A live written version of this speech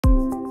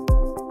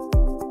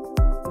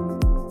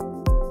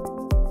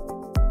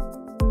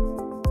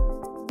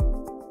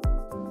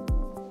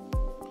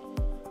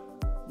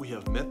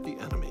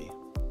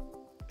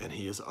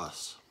is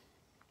us.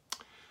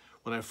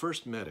 When I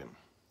first met him,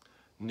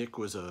 Nick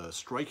was a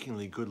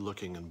strikingly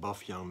good-looking and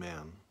buff young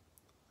man,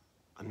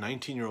 a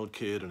 19-year-old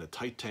kid in a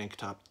tight tank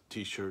top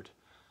t-shirt,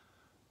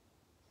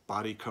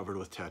 body covered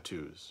with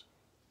tattoos.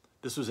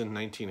 This was in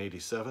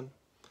 1987,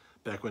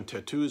 back when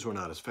tattoos were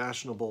not as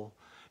fashionable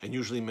and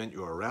usually meant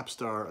you were a rap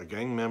star, a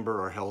gang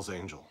member, or Hell's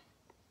Angel.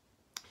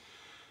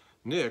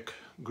 Nick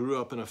grew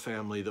up in a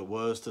family that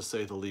was, to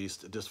say the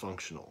least,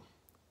 dysfunctional.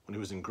 When he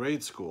was in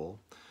grade school,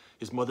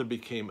 his mother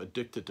became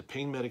addicted to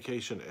pain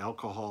medication,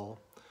 alcohol,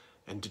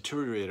 and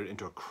deteriorated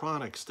into a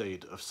chronic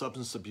state of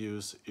substance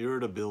abuse,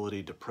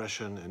 irritability,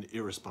 depression, and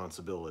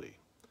irresponsibility.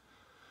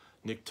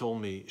 Nick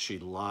told me she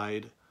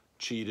lied,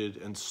 cheated,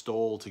 and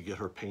stole to get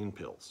her pain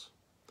pills.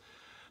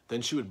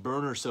 Then she would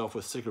burn herself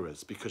with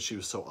cigarettes because she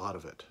was so out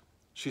of it.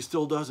 She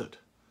still does it.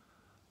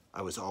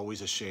 I was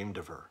always ashamed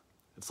of her.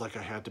 It's like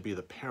I had to be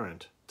the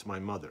parent to my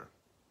mother.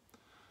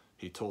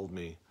 He told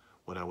me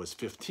when I was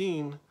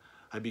 15,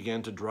 I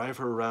began to drive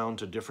her around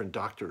to different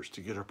doctors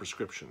to get her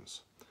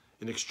prescriptions.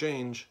 In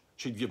exchange,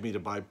 she'd give me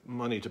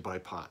money to buy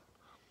pot.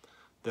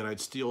 Then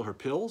I'd steal her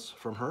pills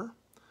from her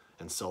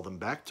and sell them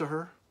back to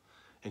her,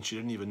 and she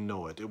didn't even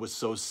know it. It was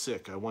so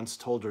sick. I once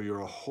told her,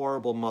 "You're a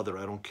horrible mother.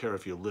 I don't care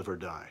if you live or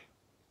die."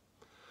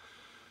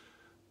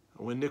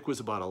 When Nick was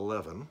about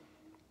 11,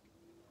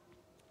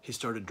 he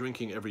started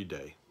drinking every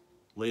day,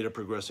 later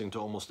progressing to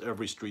almost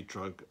every street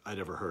drug I'd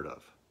ever heard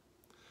of.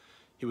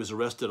 He was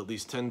arrested at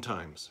least 10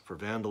 times for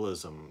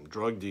vandalism,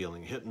 drug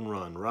dealing, hit and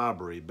run,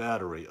 robbery,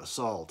 battery,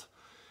 assault.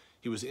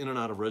 He was in and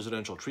out of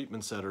residential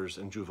treatment centers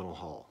and juvenile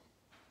hall.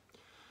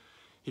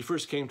 He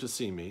first came to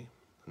see me,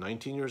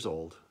 19 years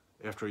old,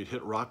 after he'd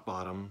hit rock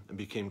bottom and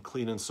became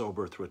clean and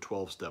sober through a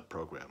 12-step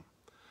program.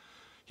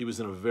 He was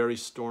in a very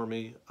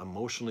stormy,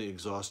 emotionally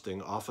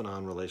exhausting,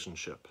 off-and-on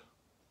relationship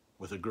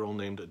with a girl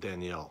named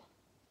Danielle,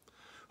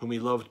 whom he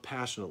loved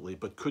passionately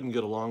but couldn't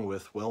get along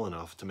with well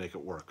enough to make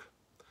it work.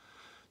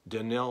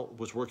 Danielle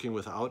was working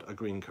without a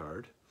green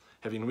card,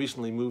 having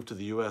recently moved to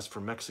the U.S.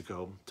 from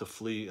Mexico to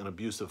flee an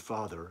abusive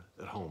father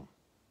at home.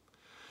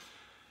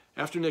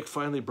 After Nick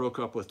finally broke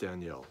up with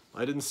Danielle,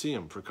 I didn't see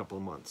him for a couple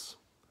of months.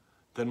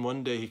 Then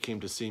one day he came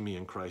to see me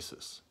in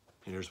crisis.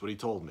 Here's what he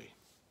told me.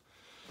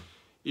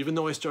 Even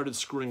though I started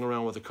screwing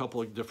around with a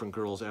couple of different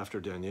girls after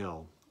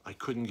Danielle, I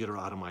couldn't get her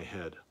out of my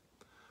head.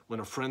 When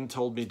a friend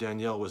told me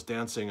Danielle was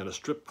dancing at a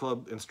strip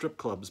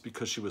clubs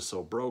because she was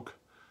so broke,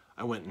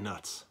 I went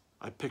nuts.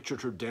 I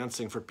pictured her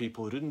dancing for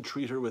people who didn't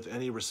treat her with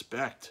any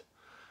respect.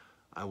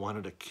 I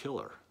wanted to kill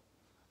her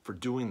for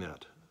doing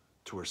that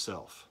to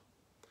herself.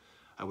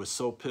 I was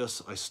so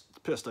pissed,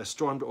 I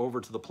stormed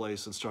over to the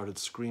place and started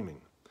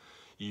screaming,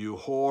 "You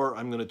whore,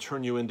 I'm going to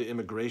turn you into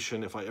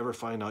immigration if I ever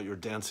find out you're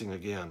dancing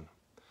again."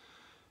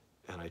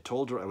 And I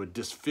told her I would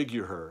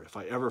disfigure her if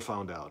I ever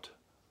found out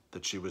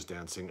that she was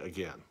dancing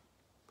again.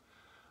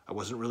 I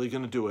wasn't really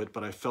going to do it,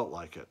 but I felt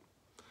like it.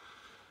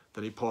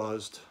 Then he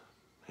paused,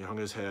 he hung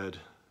his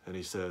head, and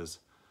he says,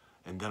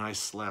 "And then I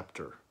slapped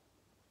her,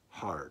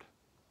 hard."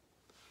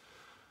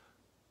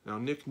 Now,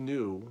 Nick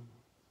knew,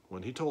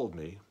 when he told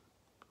me,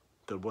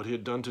 that what he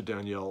had done to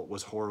Danielle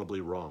was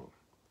horribly wrong.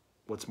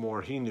 What's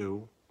more, he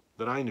knew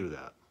that I knew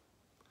that.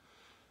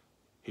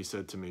 He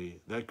said to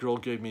me, "That girl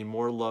gave me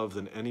more love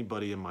than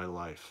anybody in my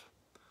life.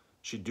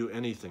 She'd do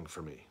anything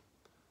for me.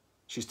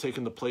 She's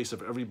taken the place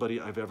of everybody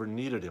I've ever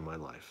needed in my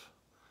life.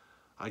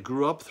 I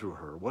grew up through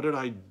her. What did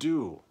I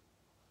do?"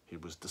 He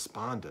was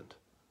despondent,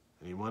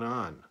 and he went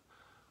on,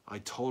 "I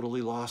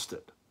totally lost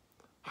it.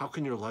 How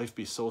can your life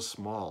be so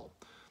small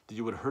that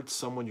you would hurt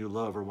someone you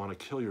love or want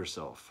to kill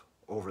yourself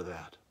over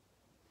that?"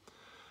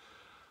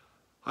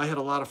 I had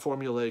a lot of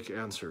formulaic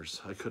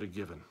answers I could have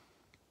given,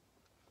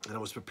 and I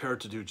was prepared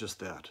to do just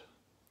that.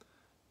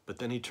 But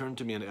then he turned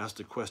to me and asked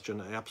a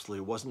question I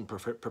absolutely wasn't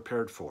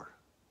prepared for.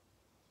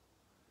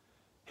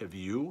 "Have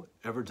you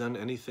ever done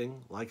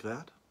anything like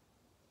that?"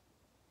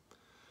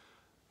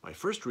 My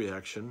first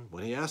reaction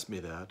when he asked me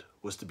that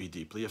was to be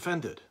deeply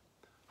offended.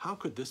 How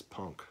could this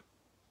punk,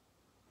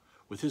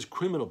 with his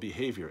criminal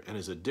behavior and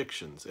his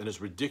addictions and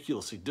his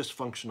ridiculously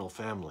dysfunctional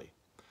family,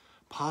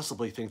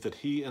 possibly think that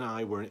he and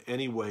I were in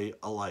any way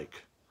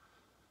alike?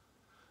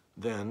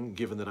 Then,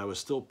 given that I was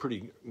still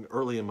pretty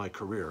early in my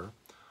career,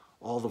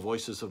 all the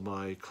voices of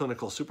my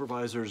clinical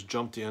supervisors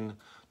jumped in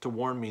to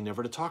warn me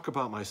never to talk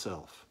about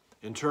myself.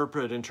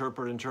 Interpret,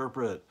 interpret,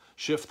 interpret.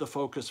 Shift the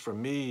focus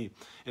from me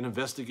and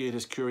investigate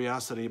his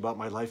curiosity about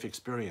my life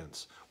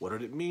experience. What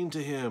did it mean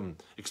to him?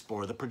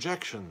 Explore the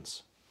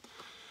projections.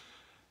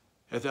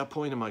 At that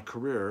point in my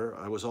career,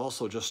 I was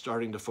also just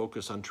starting to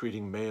focus on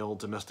treating male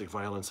domestic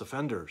violence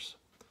offenders.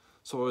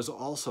 So I was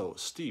also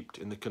steeped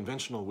in the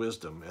conventional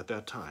wisdom at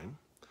that time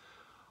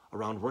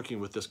around working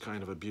with this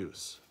kind of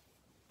abuse.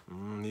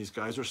 These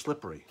guys are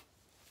slippery.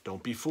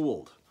 Don't be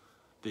fooled.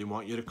 They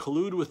want you to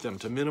collude with them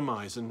to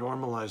minimize and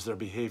normalize their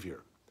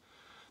behavior.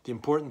 The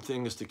important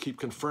thing is to keep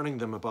confronting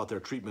them about their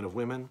treatment of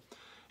women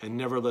and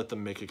never let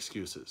them make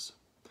excuses.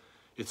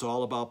 It's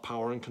all about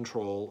power and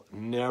control.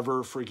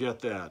 Never forget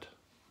that.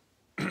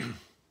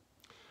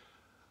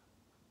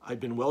 I'd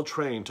been well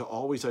trained to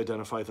always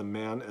identify the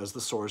man as the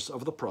source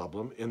of the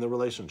problem in the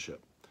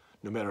relationship.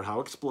 No matter how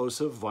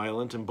explosive,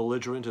 violent, and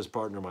belligerent his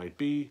partner might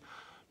be,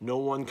 no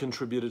one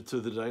contributed to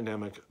the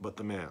dynamic but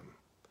the man.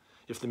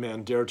 If the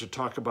man dared to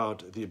talk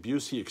about the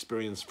abuse he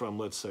experienced from,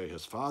 let's say,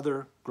 his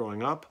father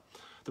growing up,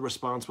 the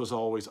response was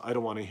always, "I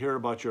don't want to hear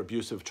about your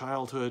abusive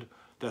childhood.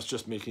 That's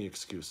just making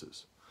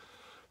excuses."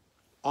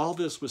 All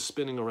this was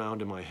spinning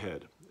around in my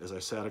head as I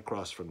sat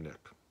across from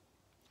Nick.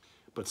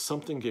 But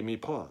something gave me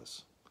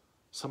pause.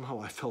 Somehow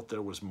I felt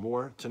there was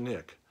more to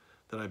Nick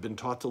than I'd been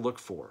taught to look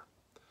for.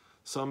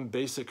 Some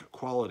basic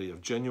quality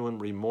of genuine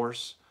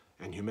remorse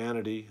and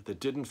humanity that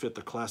didn't fit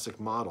the classic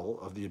model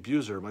of the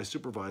abuser my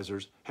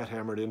supervisors had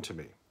hammered into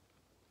me.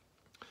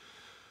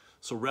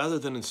 So rather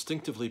than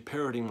instinctively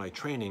parroting my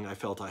training, I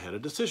felt I had a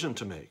decision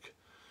to make.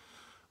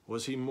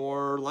 Was he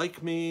more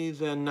like me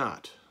than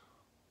not?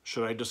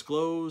 Should I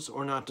disclose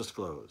or not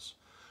disclose?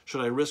 Should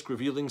I risk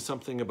revealing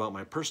something about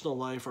my personal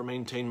life or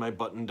maintain my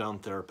button-down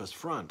therapist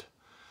front?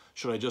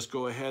 Should I just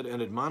go ahead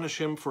and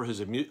admonish him for his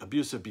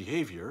abusive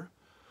behavior,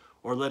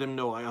 or let him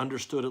know I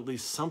understood at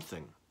least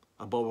something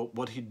about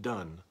what he'd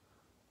done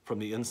from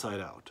the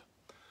inside out?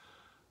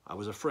 I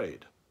was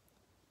afraid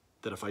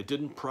that if I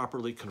didn't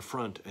properly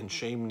confront and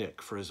shame Nick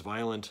for his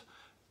violent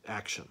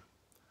action,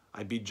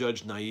 I'd be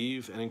judged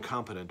naive and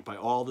incompetent by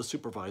all the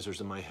supervisors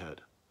in my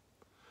head.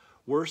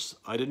 Worse,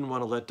 I didn't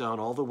want to let down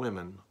all the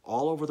women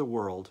all over the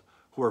world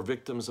who are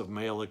victims of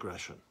male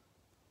aggression.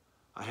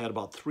 I had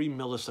about 3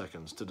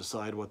 milliseconds to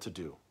decide what to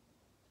do.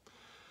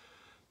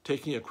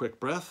 Taking a quick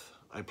breath,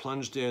 I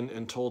plunged in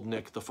and told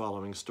Nick the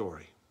following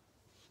story.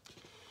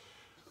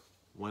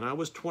 When I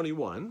was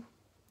 21,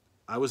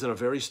 I was in a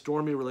very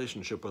stormy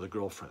relationship with a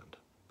girlfriend.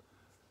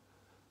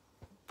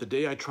 The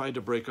day I tried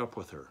to break up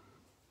with her,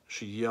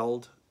 she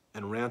yelled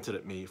and ranted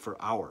at me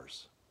for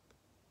hours,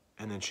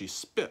 and then she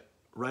spit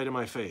right in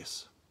my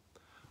face.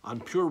 On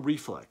pure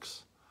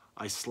reflex,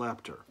 I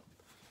slapped her,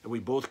 and we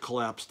both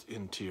collapsed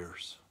in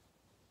tears.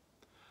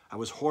 I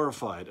was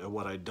horrified at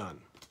what I'd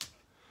done,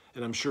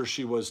 and I'm sure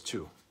she was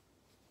too.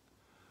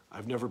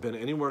 I've never been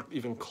anywhere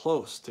even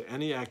close to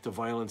any act of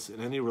violence in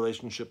any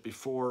relationship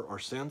before or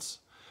since,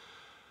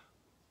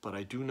 but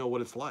I do know what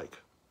it's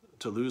like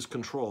to lose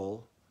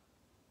control,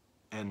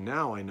 and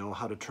now I know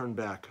how to turn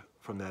back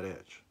from that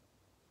edge.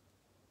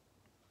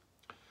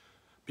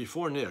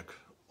 Before Nick,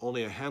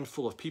 only a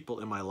handful of people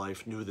in my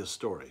life knew this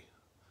story.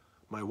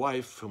 My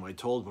wife, whom I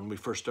told when we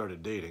first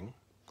started dating,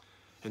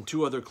 and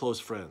 2 other close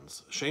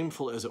friends.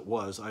 Shameful as it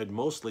was, I had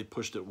mostly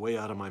pushed it way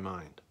out of my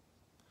mind.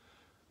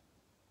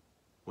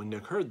 When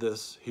Nick heard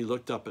this, he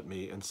looked up at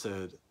me and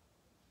said,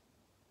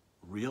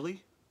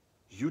 "Really?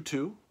 You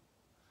too?"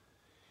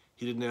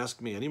 He didn't ask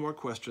me any more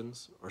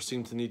questions or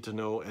seem to need to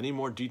know any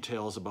more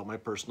details about my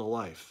personal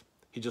life.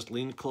 He just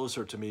leaned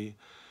closer to me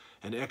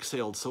and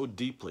exhaled so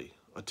deeply,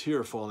 a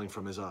tear falling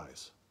from his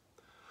eyes.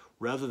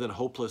 Rather than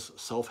hopeless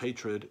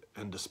self-hatred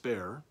and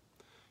despair,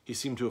 he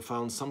seemed to have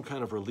found some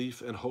kind of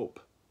relief and hope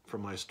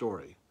from my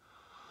story.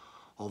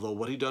 Although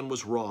what he'd done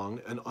was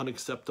wrong and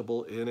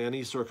unacceptable in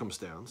any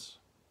circumstance,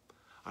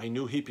 I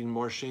knew heaping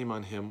more shame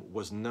on him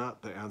was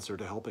not the answer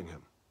to helping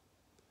him.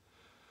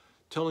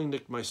 Telling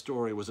Nick my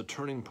story was a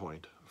turning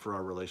point for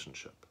our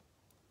relationship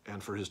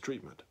and for his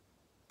treatment.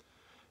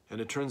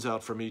 And it turns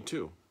out for me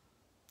too.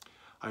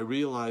 I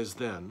realized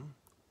then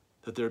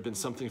that there had been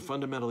something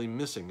fundamentally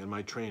missing in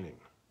my training.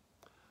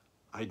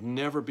 I'd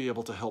never be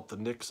able to help the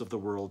Nicks of the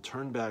world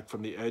turn back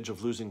from the edge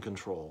of losing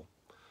control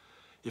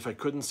if I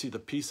couldn't see the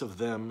piece of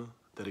them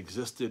that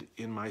existed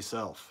in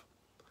myself,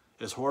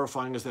 as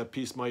horrifying as that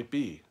piece might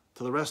be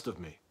to the rest of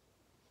me.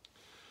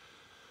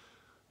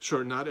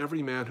 Sure, not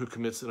every man who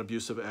commits an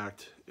abusive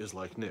act is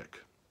like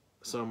Nick.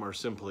 Some are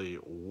simply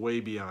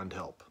way beyond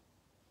help.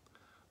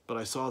 But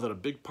I saw that a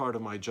big part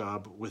of my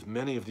job with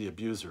many of the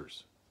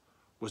abusers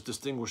was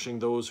distinguishing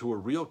those who were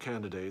real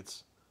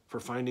candidates for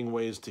finding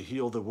ways to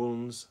heal the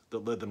wounds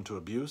that led them to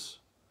abuse,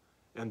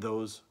 and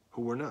those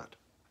who were not.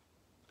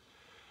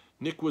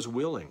 Nick was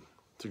willing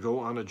to go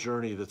on a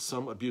journey that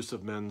some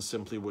abusive men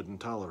simply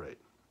wouldn't tolerate.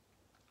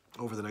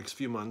 Over the next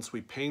few months, we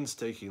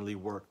painstakingly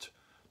worked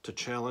to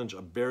challenge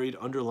a buried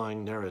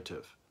underlying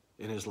narrative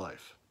in his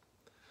life,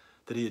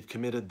 that he had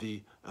committed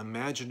the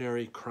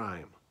imaginary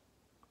crime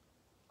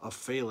of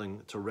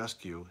failing to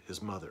rescue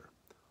his mother.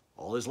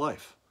 All his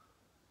life,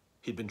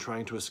 he'd been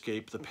trying to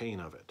escape the pain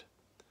of it.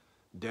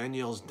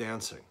 Danielle's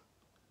dancing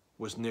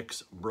was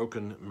Nick's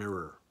broken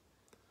mirror,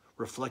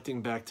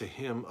 reflecting back to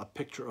him a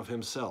picture of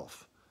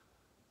himself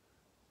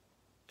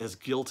as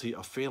guilty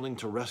of failing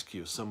to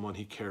rescue someone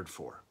he cared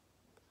for.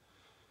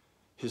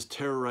 His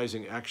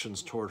terrorizing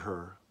actions toward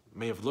her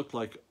may have looked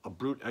like a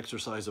brute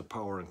exercise of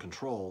power and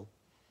control,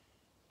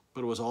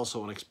 but it was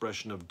also an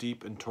expression of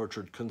deep and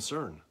tortured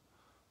concern,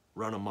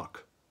 run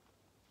amok.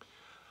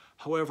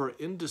 However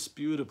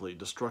indisputably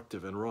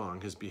destructive and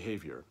wrong his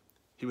behavior,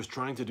 he was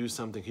trying to do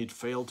something he'd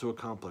failed to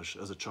accomplish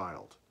as a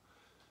child.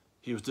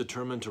 He was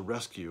determined to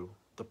rescue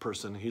the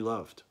person he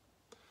loved.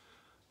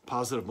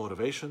 Positive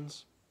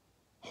motivations,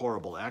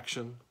 horrible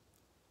action,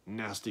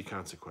 nasty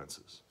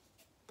consequences.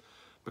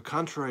 But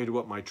contrary to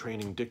what my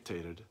training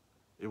dictated,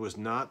 it was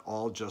not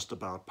all just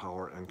about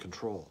power and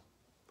control.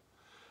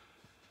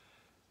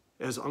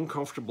 As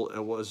uncomfortable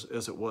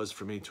as it was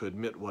for me to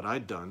admit what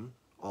I'd done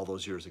all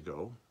those years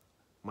ago,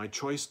 my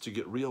choice to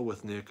get real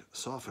with Nick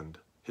softened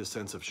his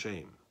sense of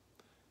shame.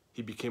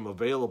 He became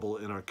available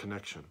in our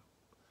connection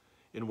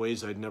in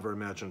ways I'd never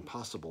imagined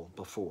possible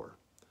before.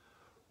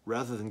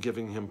 Rather than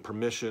giving him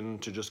permission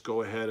to just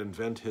go ahead and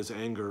vent his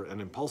anger and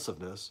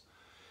impulsiveness,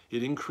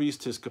 it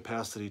increased his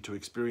capacity to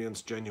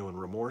experience genuine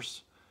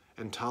remorse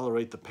and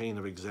tolerate the pain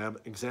of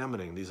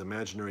examining these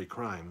imaginary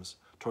crimes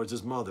towards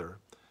his mother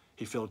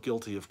he felt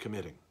guilty of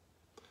committing.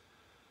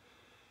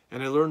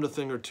 And I learned a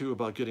thing or two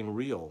about getting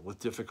real with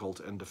difficult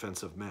and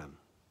defensive men,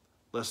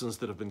 lessons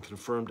that have been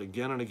confirmed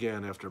again and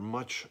again after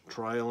much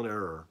trial and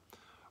error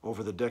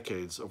over the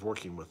decades of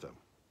working with them.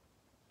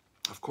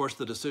 Of course,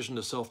 the decision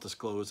to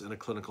self-disclose in a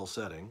clinical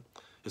setting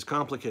is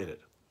complicated,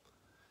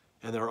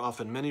 and there are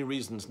often many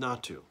reasons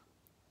not to.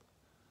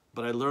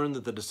 But I learned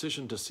that the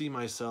decision to see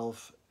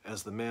myself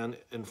as the man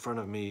in front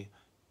of me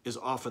is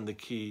often the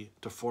key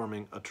to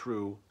forming a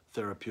true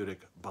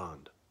therapeutic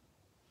bond.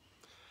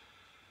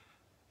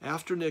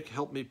 After Nick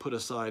helped me put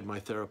aside my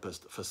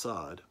therapist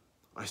facade,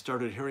 I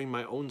started hearing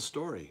my own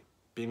story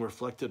being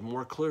reflected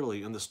more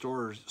clearly in the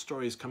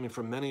stories coming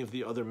from many of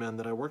the other men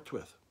that I worked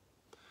with.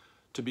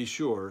 To be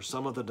sure,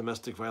 some of the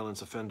domestic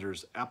violence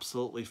offenders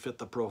absolutely fit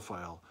the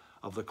profile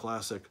of the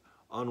classic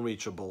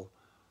unreachable,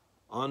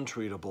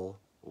 untreatable,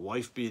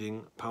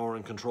 wife-beating, power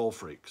and control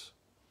freaks.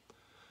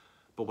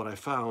 But what I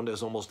found,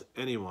 as almost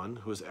anyone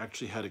who has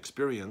actually had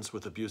experience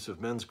with abusive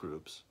men's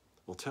groups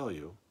will tell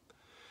you,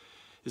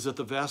 is that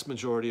the vast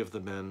majority of the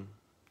men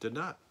did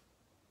not.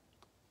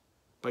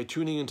 By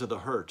tuning into the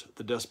hurt,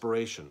 the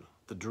desperation,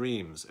 the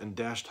dreams, and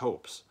dashed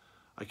hopes,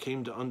 I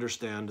came to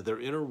understand their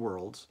inner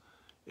worlds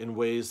in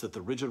ways that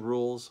the rigid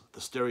rules,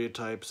 the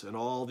stereotypes, and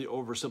all the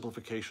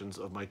oversimplifications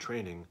of my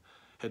training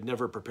had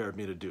never prepared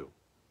me to do.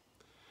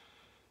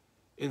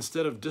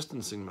 Instead of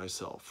distancing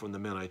myself from the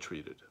men I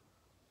treated,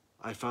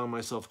 I found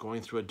myself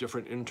going through a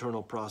different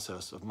internal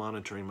process of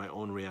monitoring my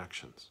own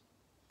reactions.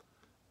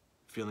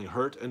 Feeling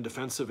hurt and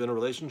defensive in a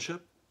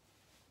relationship?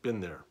 Been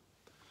there.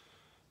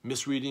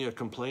 Misreading a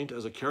complaint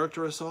as a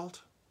character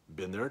assault?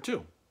 Been there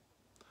too.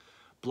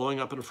 Blowing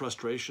up in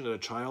frustration at a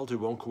child who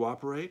won't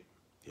cooperate?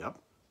 Yep.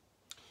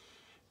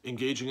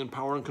 Engaging in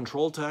power and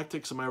control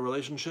tactics in my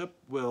relationship?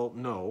 Well,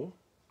 no,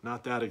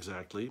 not that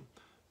exactly.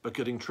 But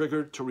getting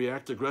triggered to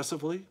react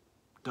aggressively?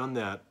 Done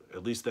that,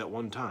 at least that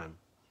one time.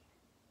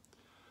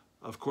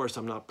 Of course,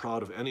 I'm not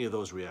proud of any of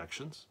those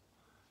reactions.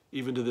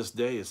 Even to this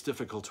day, it's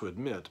difficult to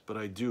admit, but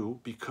I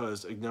do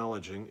because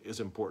acknowledging is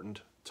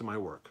important to my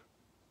work.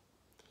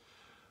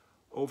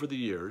 Over the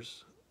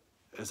years,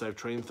 as I've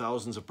trained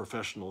thousands of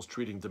professionals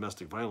treating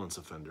domestic violence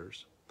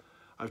offenders,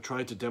 I've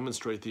tried to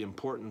demonstrate the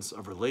importance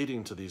of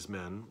relating to these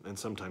men, and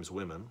sometimes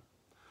women,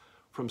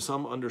 from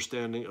some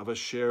understanding of a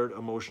shared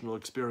emotional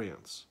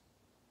experience.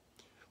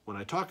 When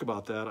I talk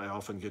about that, I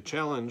often get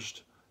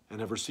challenged and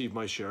have received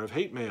my share of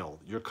hate mail.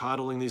 You're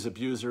coddling these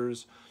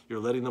abusers, you're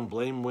letting them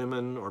blame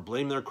women or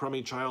blame their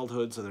crummy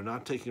childhoods and they're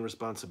not taking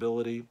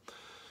responsibility.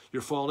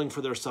 You're falling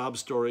for their sob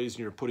stories and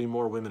you're putting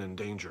more women in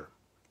danger.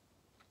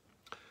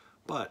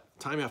 But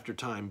time after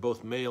time,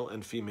 both male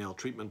and female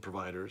treatment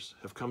providers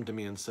have come to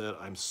me and said,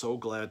 I'm so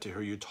glad to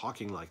hear you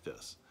talking like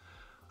this.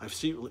 I've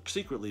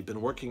secretly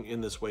been working in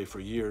this way for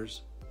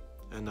years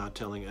and not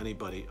telling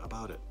anybody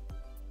about it.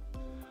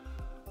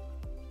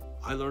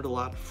 I learned a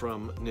lot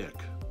from Nick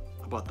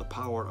about the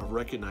power of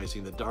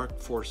recognizing the dark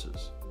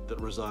forces that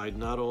reside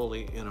not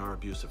only in our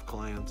abusive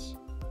clients,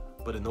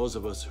 but in those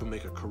of us who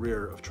make a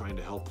career of trying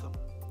to help them.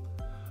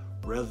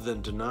 Rather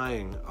than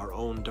denying our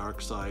own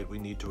dark side, we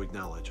need to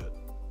acknowledge it.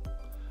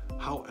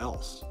 How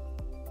else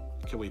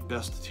can we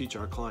best teach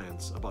our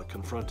clients about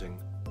confronting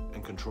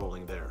and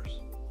controlling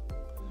theirs?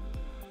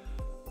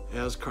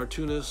 As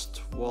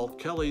cartoonist Walt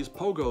Kelly's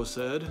Pogo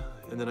said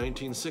in the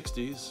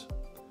 1960s,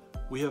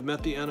 we have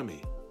met the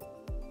enemy,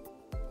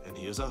 and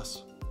he is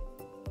us.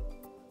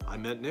 I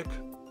met Nick,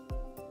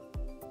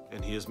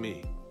 and he is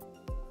me.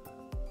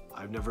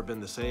 I've never been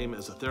the same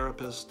as a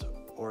therapist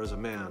or as a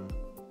man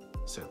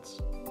since.